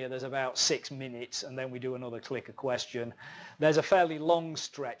see here there's about 6 minutes, and then we do another clicker question. There's a fairly long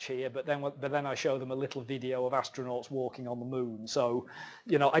stretch here, but then I show them a little video of astronauts walking on the moon. So,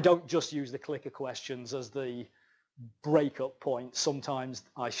 you know, I don't just use the clicker questions as the breakup point. Sometimes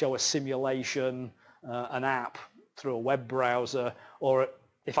I show a simulation, an app through a web browser, or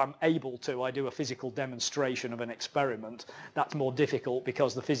if I'm able to, I do a physical demonstration of an experiment. That's more difficult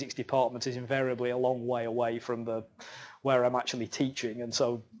because the physics department is invariably a long way away from where I'm actually teaching, and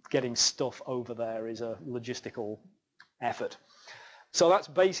so getting stuff over there is a logistical effort. So that's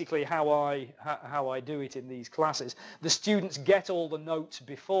basically how I do it in these classes. The students get all the notes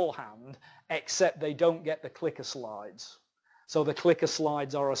beforehand, except they don't get the clicker slides. So the clicker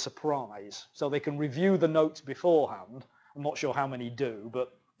slides are a surprise. So they can review the notes beforehand. I'm not sure how many do,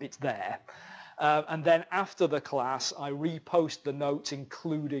 but it's there. And then after the class, I repost the notes,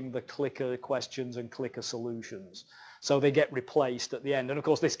 including the clicker questions and clicker solutions. So they get replaced at the end. And of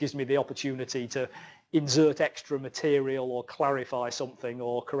course, this gives me the opportunity to insert extra material or clarify something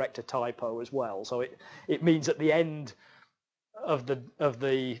or correct a typo as well. So it means at the end of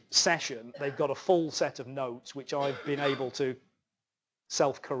the session, they've got a full set of notes, which I've been able to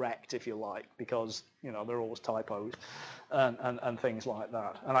self-correct, if you like, because, you know, there are always typos and things like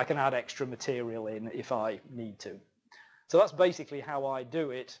that. And I can add extra material in if I need to. So that's basically how I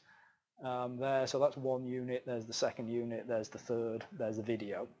do it there. So that's one unit, there's the second unit, there's the third, there's the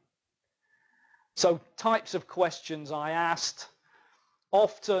video. So types of questions I asked.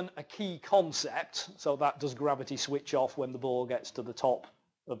 Often a key concept, so that does gravity switch off when the ball gets to the top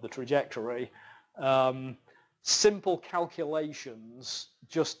of the trajectory. Simple calculations,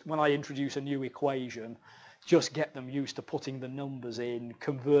 just when I introduce a new equation, just get them used to putting the numbers in,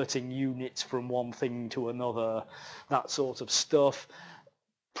 converting units from one thing to another, that sort of stuff.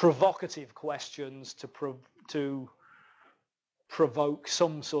 Provocative questions to provoke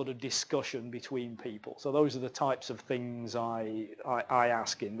some sort of discussion between people. So those are the types of things I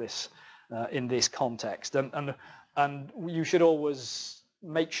ask in this context. And you should always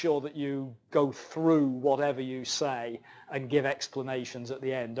make sure that you go through whatever you say and give explanations at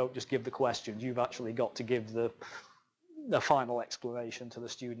the end. Don't just give the questions. You've actually got to give the final explanation to the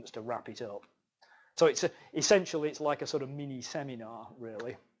students to wrap it up. So essentially it's like a sort of mini seminar,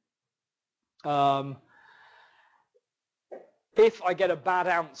 really. if I get a bad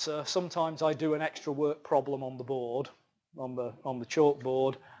answer, sometimes I do an extra work problem on the board, on the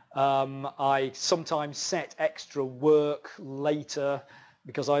chalkboard. I sometimes set extra work later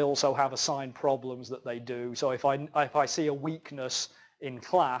because I also have assigned problems that they do. So if I see a weakness in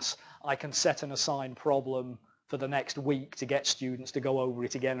class, I can set an assigned problem for the next week to get students to go over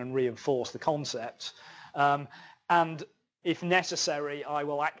it again and reinforce the concepts. And if necessary, I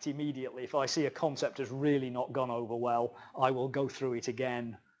will act immediately. If I see a concept has really not gone over well, I will go through it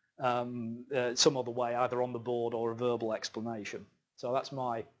again some other way, either on the board or a verbal explanation. So that's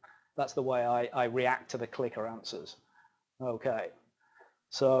the way I react to the clicker answers. Okay.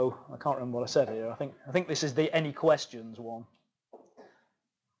 So I can't remember what I said here. I think this is the any questions one.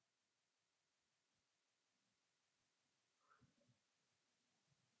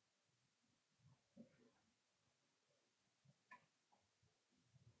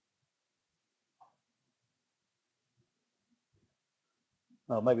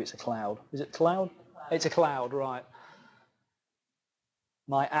 Oh, maybe it's a cloud. Is it cloud? It's a cloud, right.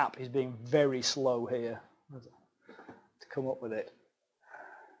 My app is being very slow here to come up with it.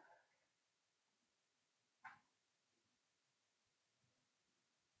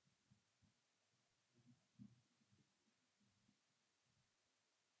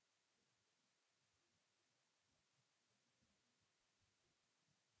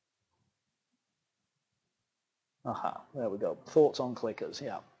 Aha, there we go. Thoughts on clickers,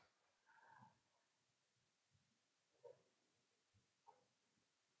 yeah.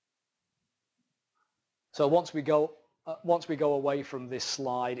 So once we go away from this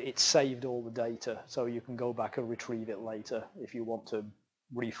slide, it's saved all the data, so you can go back and retrieve it later if you want to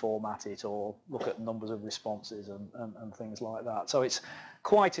reformat it or look at numbers of responses and things like that. So it's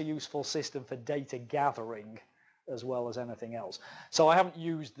quite a useful system for data gathering as well as anything else. So I haven't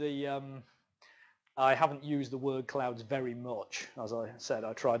used the word clouds very much. As I said,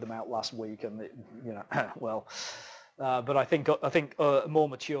 I tried them out last week, and well. But I think more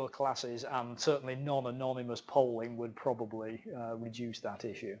mature classes and certainly non-anonymous polling would probably reduce that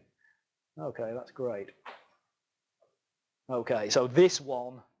issue. Okay, that's great. Okay, so this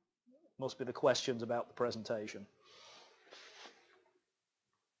one must be the questions about the presentation.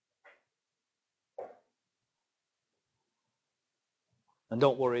 And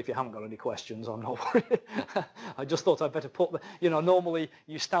don't worry if you haven't got any questions, I'm not worried. I just thought I'd better put normally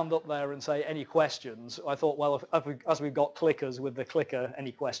you stand up there and say any questions. I thought, well, as we've got clickers with the clicker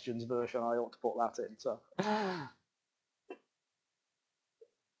any questions version, I ought to put that in. So.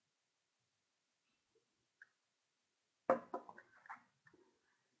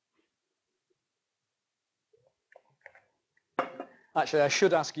 Actually, I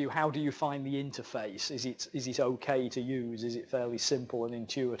should ask you, how do you find the interface? Is it okay to use? Is it fairly simple and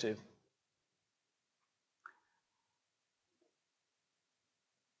intuitive?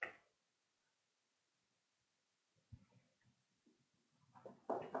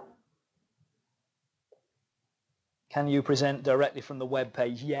 Can you present directly from the web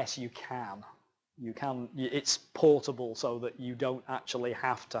page? Yes, you can. You can. It's portable so that you don't actually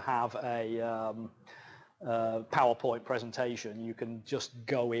have to have a PowerPoint presentation. You can just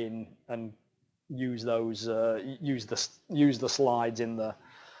go in and use those use the slides in the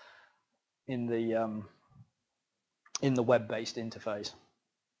web-based interface.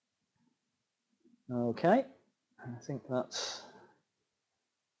 Okay, I think that's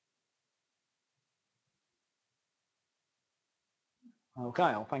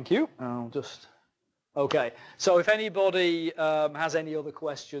okay. Well, thank you. I'll just. Okay, so if anybody has any other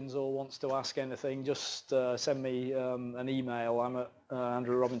questions or wants to ask anything, just send me an email. I'm at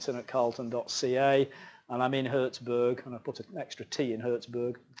andrewrobinson@carleton.ca, and I'm in Hertzberg, and I put an extra T in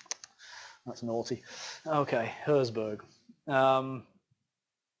Hertzberg. That's naughty. Okay, Herzberg. And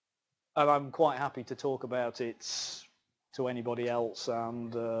I'm quite happy to talk about it to anybody else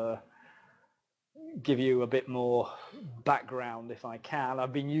and give you a bit more background if I can.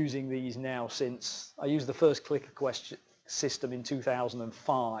 I've been using these now since I used the first clicker question system in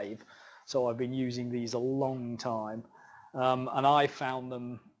 2005, so I've been using these a long time, and I found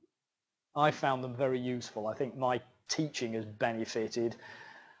them very useful. I think my teaching has benefited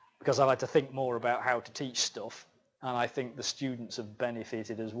because I've had to think more about how to teach stuff, and I think the students have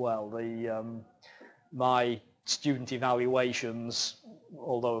benefited as well. My student evaluations,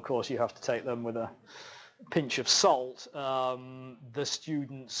 although of course you have to take them with a pinch of salt, the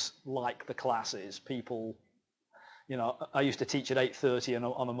students like the classes. People, I used to teach at 8:30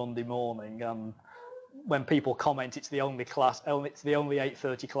 on a Monday morning, and when people comment it's the only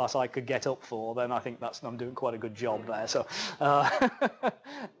 8:30 class I could get up for, then I think I'm doing quite a good job there. So,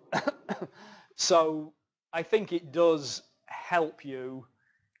 so I think it does help you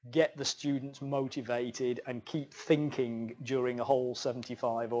get the students motivated and keep thinking during a whole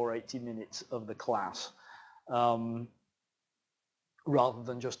 75 or 80 minutes of the class, rather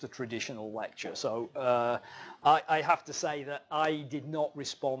than just a traditional lecture. So I have to say that I did not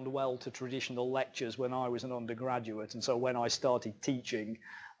respond well to traditional lectures when I was an undergraduate, and so when I started teaching,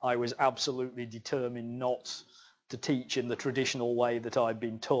 I was absolutely determined not to teach in the traditional way that I'd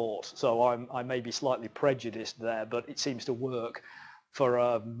been taught. So I may be slightly prejudiced there, but it seems to work for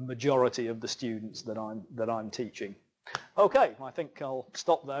a majority of the students that I'm teaching. Okay, I think I'll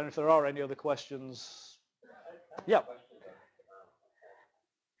stop there. If there are any other questions, yeah.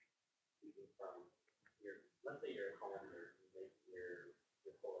 Let's say you're at home and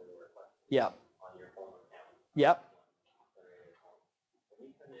you're pulling a request Yeah. on your home account. Yeah. When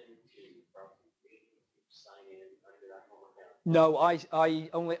you come in to sign in under that home account. No,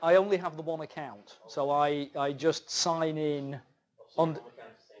 I only have the one account, so I just sign in on.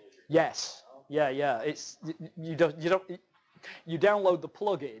 Yes. Yeah. It's you download the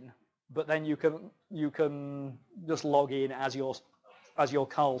plugin, but then you can just log in as your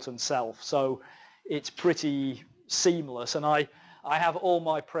Carlton self. So it's pretty seamless, and I have all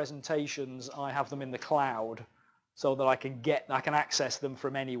my presentations. I have them in the cloud, so that I can access them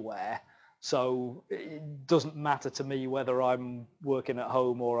from anywhere. So it doesn't matter to me whether I'm working at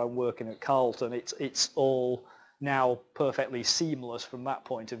home or I'm working at Carlton. It's all now perfectly seamless from that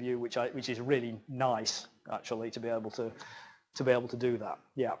point of view, which is really nice actually to be able to do that.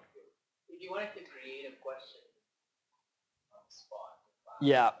 Yeah. If you wanted to create a question on the spot.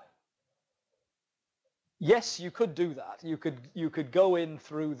 Yeah. Yes, you could do that. You could go in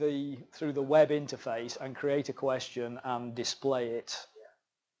through the web interface and create a question and display it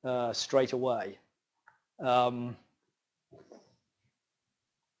straight away.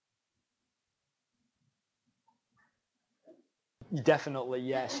 Definitely,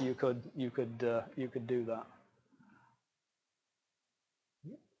 yes. You could do that.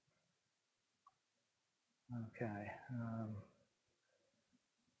 Okay.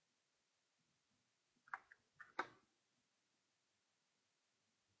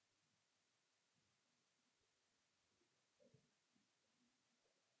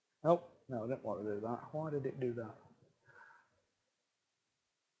 Oh, no, I don't want to do that. Why did it do that?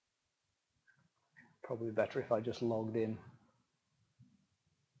 Probably better if I just logged in.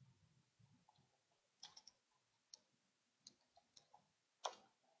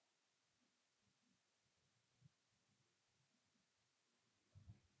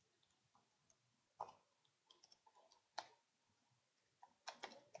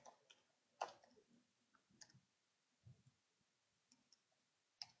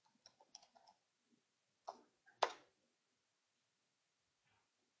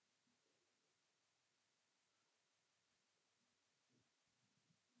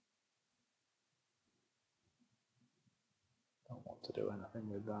 Don't want to do anything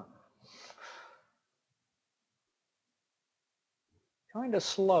with that. Kind of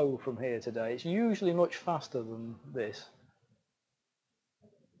slow from here today. It's usually much faster than this.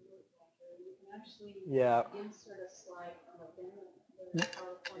 Yeah. Insert a slide from within the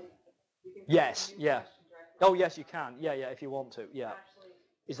PowerPoint. Yes. Yeah. Oh, yes, you can. Yeah. If you want to. Yeah.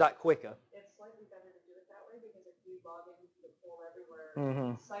 Is that quicker? It's slightly better to do it that way because if you log into the poll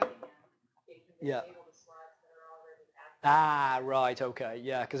everywhere site again, it can disable the slides that are already active. Ah, right. Okay.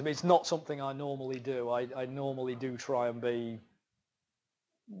 Yeah, because it's not something I normally do. I normally do try and be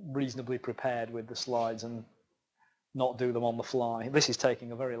reasonably prepared with the slides and not do them on the fly. This is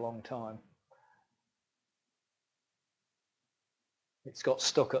taking a very long time. It's got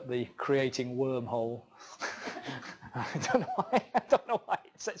stuck at the creating wormhole. I don't know why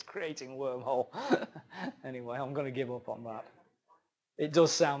it says creating wormhole. Anyway, I'm going to give up on that. It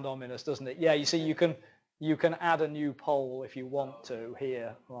does sound ominous, doesn't it? Yeah, you see, you can add a new poll if you want to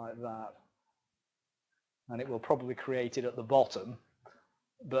here, like that. And it will probably create it at the bottom.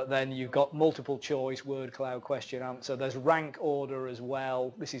 But then you've got multiple choice, word cloud, question, answer. There's rank order as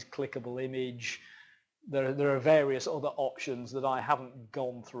well. This is clickable image. There are various other options that I haven't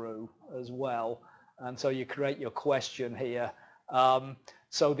gone through as well. And so you create your question here.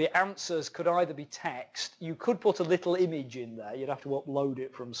 So the answers could either be text. You could put a little image in there. You'd have to upload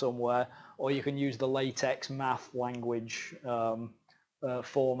it from somewhere. Or you can use the latex math language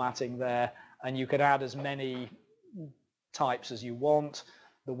formatting there. And you could add as many types as you want.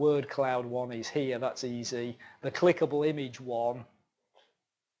 The word cloud one is here. That's easy. The clickable image one,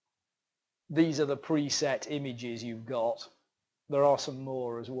 these are the preset images you've got. There are some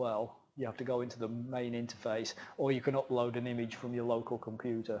more as well. You have to go into the main interface, or you can upload an image from your local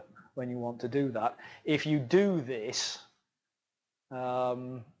computer when you want to do that. If you do this,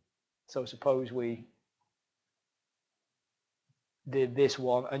 So suppose we did this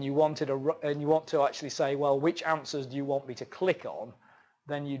one, and you want to actually say, well, which answers do you want me to click on?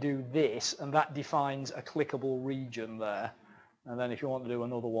 Then you do this, and that defines a clickable region there. And then if you want to do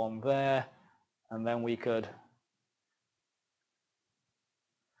another one there, and then we could,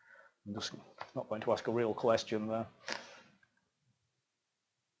 I'm just not going to ask a real question there.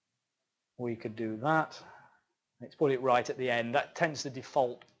 We could do that. Let's put it right at the end. That tends to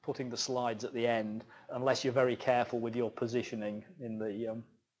default putting the slides at the end, unless you're very careful with your positioning in the,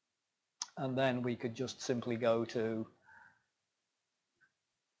 and then we could just simply go to,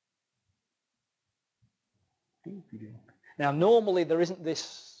 now normally there isn't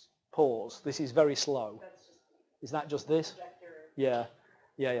this pause. This is very slow. Is that just this? Yeah,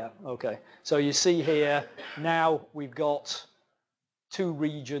 okay. So you see here, now we've got two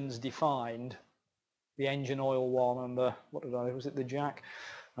regions defined, the engine oil one and the, was it the jack?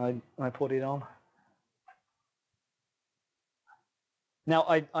 I put it on. Now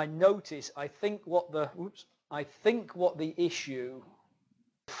I notice, I think what the issue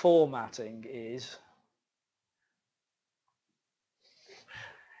formatting is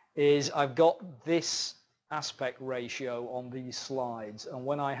I've got this aspect ratio on these slides, and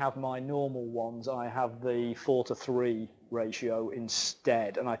when I have my normal ones I have the 4:3 ratio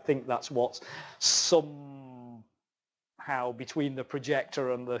instead, and I think that's what's somehow between the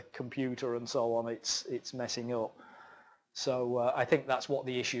projector and the computer and so on, it's messing up. So I think that's what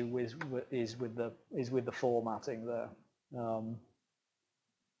the issue is with the formatting there.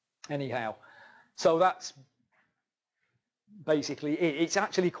 Anyhow, so that's basically it. It's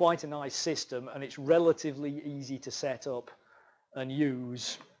actually quite a nice system, and it's relatively easy to set up and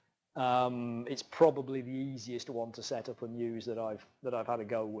use. It's probably the easiest one to set up and use that I've had a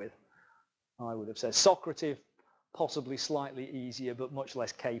go with. I would have said Socrative possibly slightly easier, but much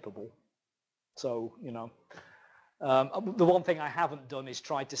less capable. So the one thing I haven't done is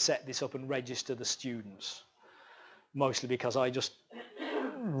tried to set this up and register the students, mostly because I just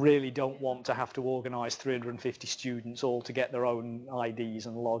really don't want to have to organize 350 students all to get their own IDs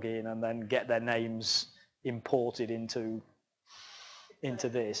and log in and then get their names imported into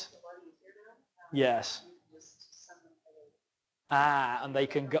this. Yes. And they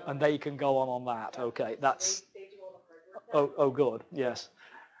can go on that. Okay, that's oh good. Yes,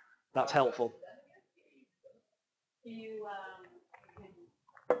 that's helpful. You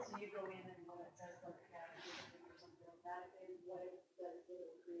so you go in and when it says like or something like that, and what it does is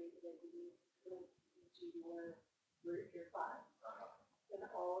it will create your file.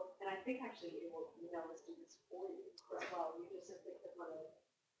 And I think actually it will email the students for you as well. You just simply click on it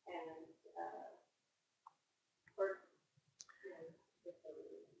and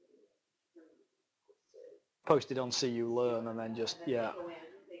Post it on CU Learn and then just yeah.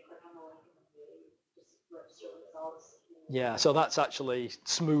 Yeah, so that's actually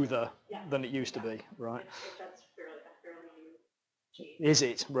smoother than it used to be, right? That's fairly new. Is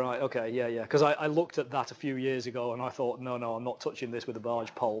it? Right, okay, yeah. Because I looked at that a few years ago and I thought, no, I'm not touching this with a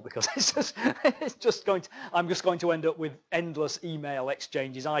barge pole because I'm just going to end up with endless email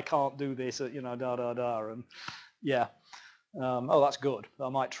exchanges. I can't do this, and yeah. Oh, that's good. I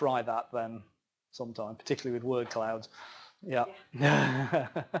might try that then sometime, particularly with word clouds. Yeah.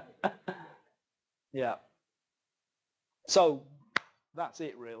 Yeah. So that's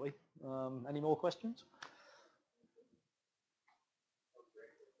it really. Any more questions?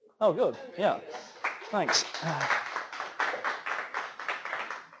 Oh, good. Yeah. Thanks.